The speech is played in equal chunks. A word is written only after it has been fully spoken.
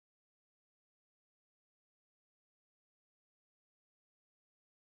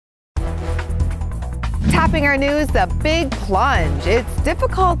Topping our news, the big plunge. It's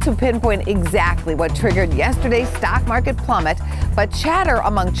difficult to pinpoint exactly what triggered yesterday's stock market plummet, but chatter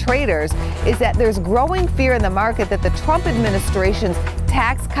among traders is that there's growing fear in the market that the Trump administration's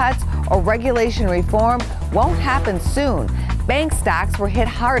tax cuts or regulation reform won't happen soon. Bank stocks were hit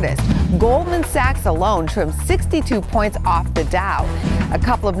hardest. Goldman Sachs alone trimmed 62 points off the Dow. A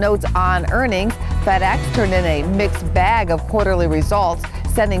couple of notes on earnings. FedEx turned in a mixed bag of quarterly results,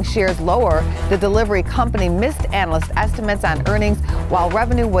 sending shares lower. The delivery company missed analyst estimates on earnings while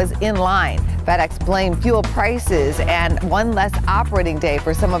revenue was in line. FedEx blamed fuel prices and one less operating day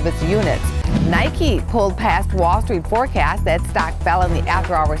for some of its units. Nike pulled past Wall Street forecasts. That stock fell in the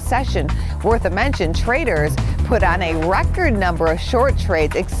after-hour session. Worth a mention, traders put on a record number of short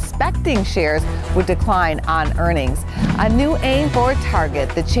trades, expecting shares would decline on earnings. A new aim for Target.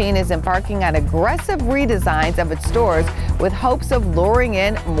 The chain is embarking on aggressive redesigns of its stores with hopes of luring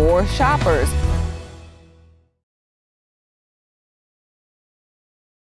in more shoppers.